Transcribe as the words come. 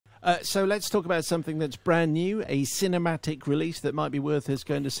So let's talk about something that's brand new, a cinematic release that might be worth us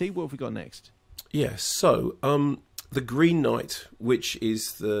going to see. What have we got next? Yes, so The Green Knight, which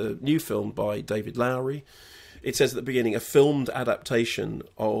is the new film by David Lowery. It says at the beginning, a filmed adaptation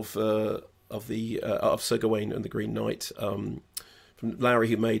of Sir Gawain and the Green Knight, from Lowery,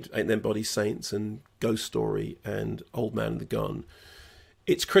 who made Ain't Them Bodies Saints and Ghost Story and Old Man and the Gun.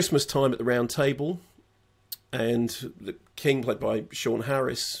 It's Christmas time at the Round Table, and the king, played by Sean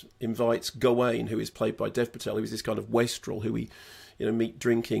Harris, invites Gawain, who is played by Dev Patel, who is this kind of wastrel who we meet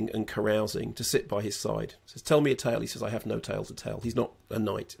drinking and carousing, to sit by his side. He says, "Tell me a tale." He says, "I have no tale to tell." He's not a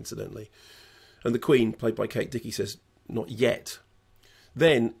knight, incidentally. And the Queen, played by Kate Dickie, says, "Not yet."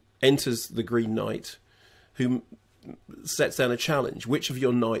 Then enters the Green Knight, who sets down a challenge. "Which of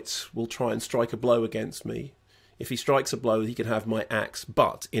your knights will try and strike a blow against me? If he strikes a blow, he can have my axe,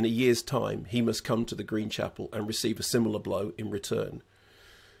 but in a year's time, he must come to the Green Chapel and receive a similar blow in return."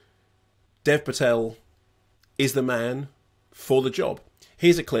 Dev Patel is the man for the job.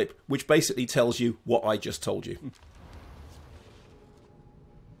 Here's a clip which basically tells you what I just told you.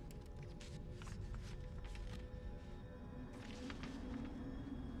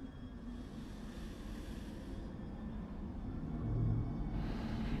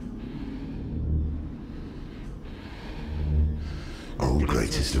 O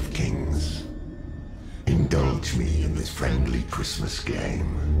greatest of kings, indulge me in this friendly Christmas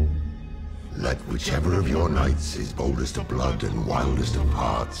game. Let whichever of your knights is boldest of blood and wildest of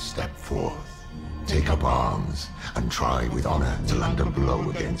hearts step forth. Take up arms, and try with honour to land a blow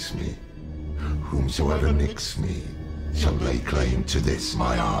against me. Whomsoever nicks me shall lay claim to this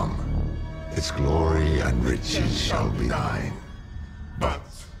my arm. Its glory and riches shall be thine. But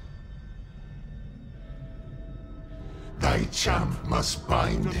thy champ must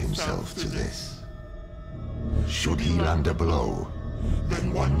bind himself to this. Should he land a blow,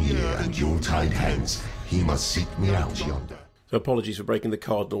 then 1 year and Yuletide hence he must seek me out yonder. So apologies for breaking the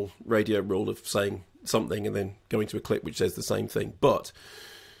cardinal radio rule of saying something and then going to a clip which says the same thing. But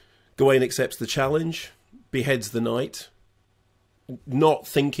Gawain accepts the challenge, beheads the knight, not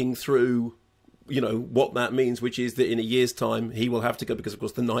thinking through, what that means, which is that in a year's time he will have to go, because of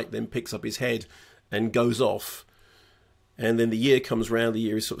course the knight then picks up his head and goes off. And then the year comes round, the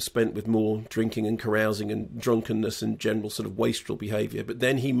year is sort of spent with more drinking and carousing and drunkenness and general sort of wastrel behaviour. But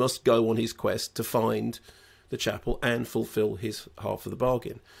then he must go on his quest to find the chapel and fulfil his half of the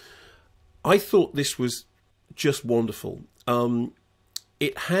bargain. I thought this was just wonderful.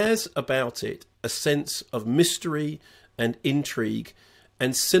 It has about it a sense of mystery and intrigue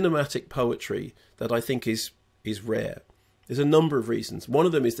and cinematic poetry that I think is rare. There's a number of reasons. One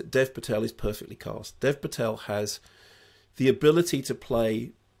of them is that Dev Patel is perfectly cast. Dev Patel has the ability to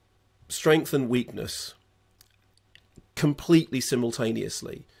play strength and weakness completely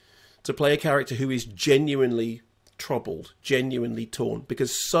simultaneously, to play a character who is genuinely troubled, genuinely torn,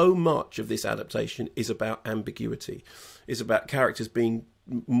 because so much of this adaptation is about ambiguity, is about characters being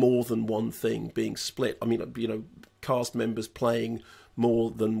more than one thing, being split. I mean, cast members playing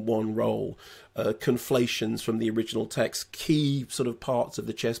more than one role, conflations from the original text, key sort of parts of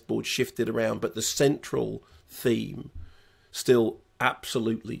the chessboard shifted around, but the central theme still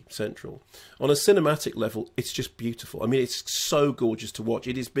absolutely central. On a cinematic level, it's just beautiful. I mean, it's so gorgeous to watch.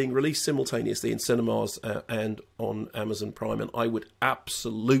 It is being released simultaneously in cinemas and on Amazon Prime, and I would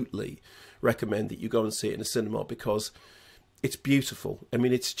absolutely recommend that you go and see it in a cinema, because it's beautiful. I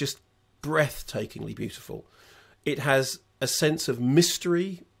mean, it's just breathtakingly beautiful. It has a sense of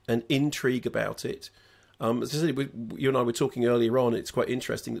mystery and intrigue about it. As I said, you and I were talking earlier on, it's quite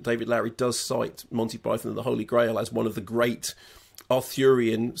interesting that David Lowery does cite Monty Python and the Holy Grail as one of the great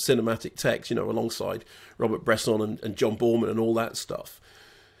Arthurian cinematic texts, alongside Robert Bresson and John Borman and all that stuff.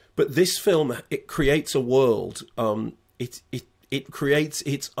 But this film, it creates a world. It creates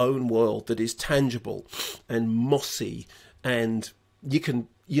its own world that is tangible and mossy, and you can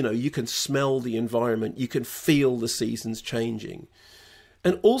smell the environment, you can feel the seasons changing.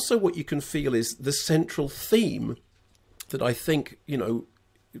 And also what you can feel is the central theme that I think,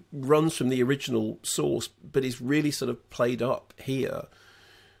 runs from the original source, but is really sort of played up here,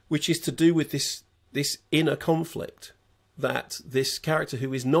 which is to do with this inner conflict that this character,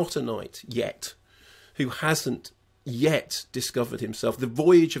 who is not a knight yet, who hasn't yet discovered himself, the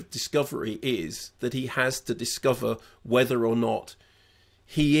voyage of discovery is that he has to discover whether or not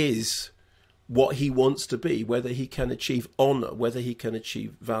he is what he wants to be, whether he can achieve honour, whether he can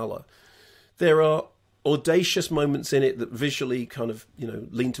achieve valour. There are audacious moments in it that visually kind of,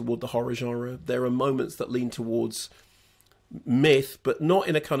 lean toward the horror genre. There are moments that lean towards myth, but not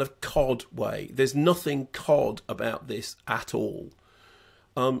in a kind of cod way. There's nothing cod about this at all.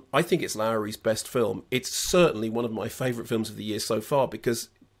 I think it's Lowery's best film. It's certainly one of my favourite films of the year so far because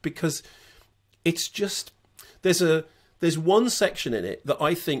it's just there's one section in it that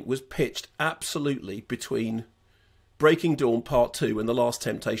I think was pitched absolutely between Breaking Dawn Part 2 and The Last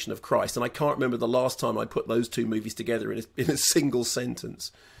Temptation of Christ, and I can't remember the last time I put those two movies together in a single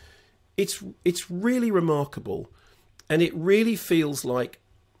sentence. It's really remarkable, and it really feels like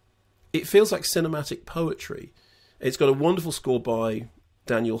cinematic poetry. It's got a wonderful score by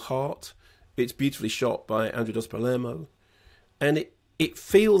Daniel Hart. It's beautifully shot by Andrew Dos Palermo, and it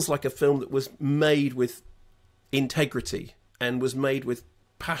feels like a film that was made with integrity and was made with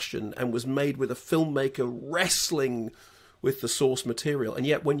passion and was made with a filmmaker wrestling with the source material. And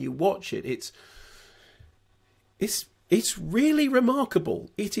yet when you watch it, it's really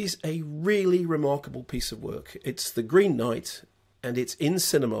remarkable. It is a really remarkable piece of work. It's The Green Knight, and it's in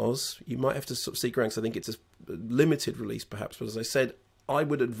cinemas. You might have to sort of seek around, 'cause I think it's a limited release perhaps, but as I said, I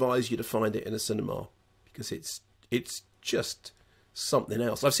would advise you to find it in a cinema because it's just something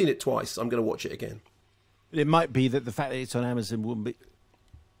else. I've seen it twice. I'm going to watch it again. It might be that the fact that it's on Amazon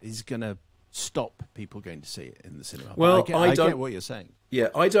is going to stop people going to see it in the cinema. Well, I get what you're saying. Yeah,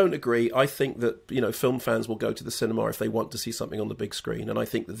 I don't agree. I think that, film fans will go to the cinema if they want to see something on the big screen, and I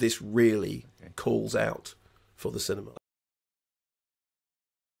think that this really calls out for the cinema.